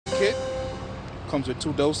comes with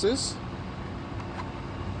 2 doses,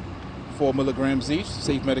 4 milligrams each,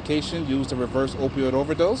 safe medication used to reverse opioid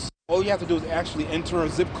overdose. All you have to do is actually enter a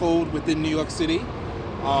zip code within New York City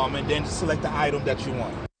and then select the item that you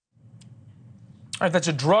want. All right, that's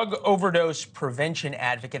a drug overdose prevention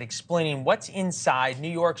advocate explaining what's inside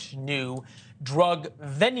New York's new drug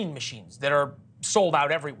vending machines that are sold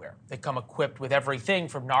out everywhere. They come equipped with everything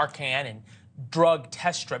from Narcan and drug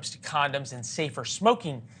test strips to condoms and safer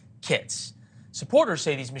smoking kits. Supporters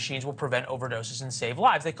say these machines will prevent overdoses and save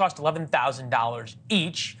lives. They cost $11,000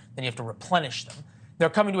 each, then you have to replenish them. They're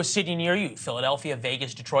coming to a city near you. Philadelphia,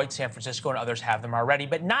 Vegas, Detroit, San Francisco, and others have them already,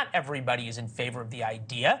 but not everybody is in favor of the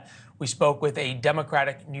idea. We spoke with a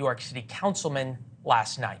Democratic New York City councilman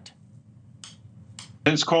last night.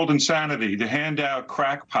 It's called insanity to hand out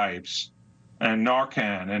crack pipes and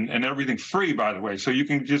Narcan and everything free, by the way. So you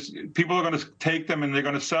can just, people are going to take them and they're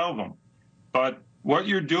going to sell them. But what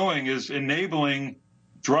you're doing is enabling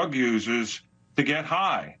drug users to get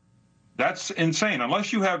high. That's insane.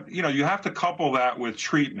 Unless you have, you have to couple that with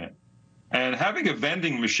treatment. And having a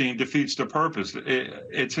vending machine defeats the purpose.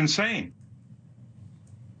 It's insane.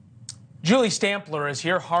 Julie Stampler is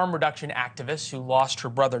here, harm reduction activist who lost her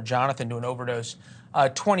brother Jonathan to an overdose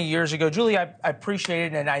 20 years ago. Julie, I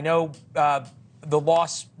appreciate it, and I know the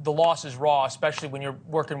loss is raw, especially when you're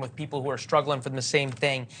working with people who are struggling from the same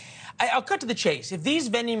thing. I'll cut to the chase. If these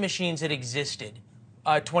vending machines had existed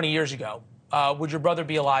 20 years ago, would your brother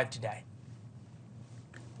be alive today?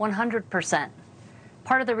 100%.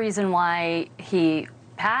 Part of the reason why he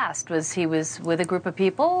passed was he was with a group of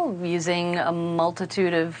people using a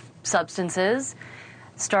multitude of substances,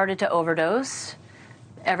 started to overdose.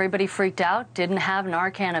 Everybody freaked out, didn't have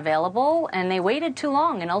Narcan available, and they waited too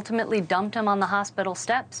long and ultimately dumped him on the hospital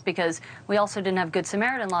steps because we also didn't have Good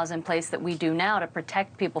Samaritan laws in place that we do now to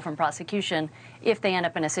protect people from prosecution if they end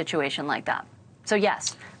up in a situation like that. So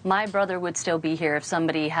yes, my brother would still be here if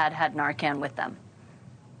somebody had had Narcan with them.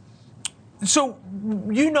 So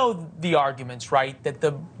you know the arguments, right? That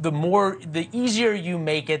the easier you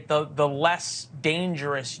make it, the less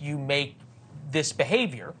dangerous you make this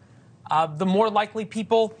behavior, the more likely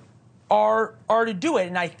people are to do it.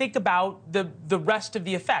 And I think about the rest of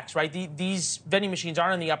the effects, right? These vending machines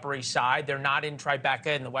aren't on the Upper East Side. They're not in Tribeca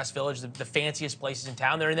and the West Village, the fanciest places in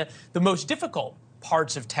town. They're in the most difficult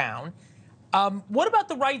parts of town. What about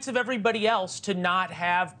the rights of everybody else to not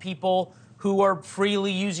have people who are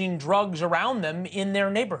freely using drugs around them in their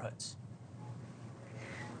neighborhoods?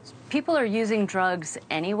 People are using drugs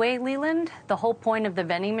anyway, Leland. The whole point of the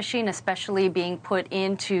vending machine, especially being put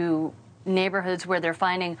into neighborhoods where they're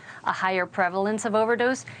finding a higher prevalence of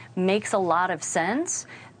overdose, makes a lot of sense.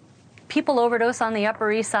 People overdose on the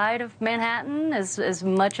Upper East Side of Manhattan as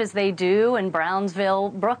much as they do in Brownsville,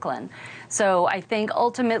 Brooklyn. So I think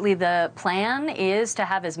ultimately the plan is to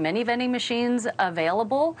have as many vending machines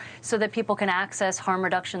available so that people can access harm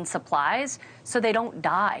reduction supplies so they don't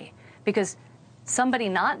die. Because somebody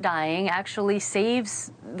not dying actually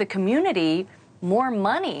saves the community more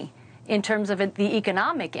money in terms of the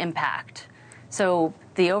economic impact. So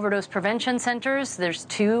the overdose prevention centers, there's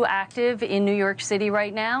 2 active in New York City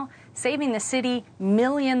right now, saving the city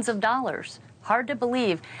millions of dollars. Hard to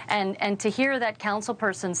believe. And to hear that council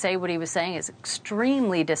person say what he was saying is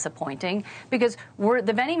extremely disappointing because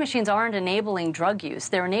the vending machines aren't enabling drug use.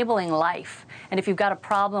 They're enabling life. And if you've got a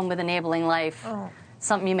problem with enabling life,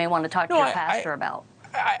 something you may want to talk to your pastor about.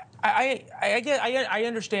 I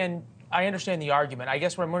understand the argument. I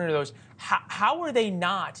guess what I'm wondering though is how are they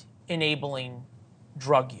not enabling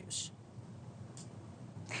drug use?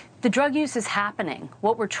 The drug use is happening.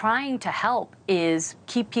 What we're trying to help is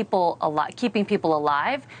keeping people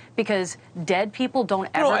alive because dead people don't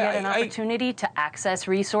ever get an opportunity to access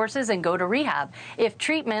resources and go to rehab. If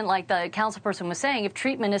treatment, like the councilperson was saying, if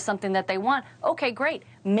treatment is something that they want, okay, great.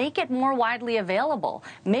 Make it more widely available.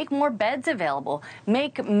 Make more beds available.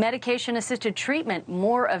 Make medication-assisted treatment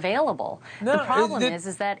more available. No, the problem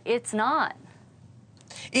is that it's not.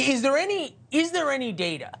 Is there any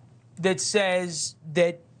data that says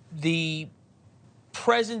that the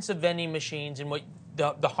presence of vending machines and what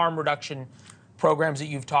the harm reduction programs that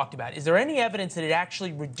you've talked about, is there any evidence that it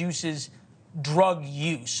actually reduces drug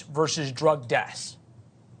use versus drug deaths?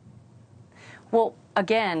 Well,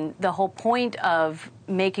 again, the whole point of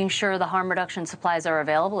making sure the harm reduction supplies are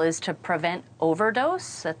available is to prevent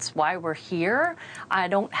overdose. That's why we're here. I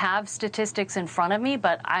don't have statistics in front of me,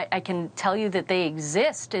 but I can tell you that they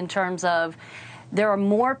exist in terms of there are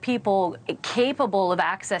more people capable of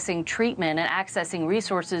accessing treatment and accessing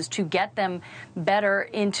resources to get them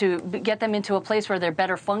into a place where they're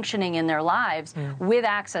better functioning in their lives with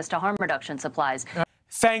access to harm reduction supplies.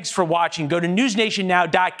 Thanks for watching. Go to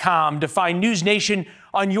newsnationnow.com to find NewsNation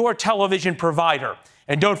on your television provider.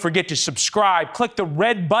 And don't forget to subscribe. Click the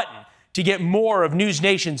red button to get more of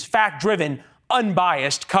NewsNation's fact-driven,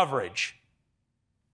 unbiased coverage.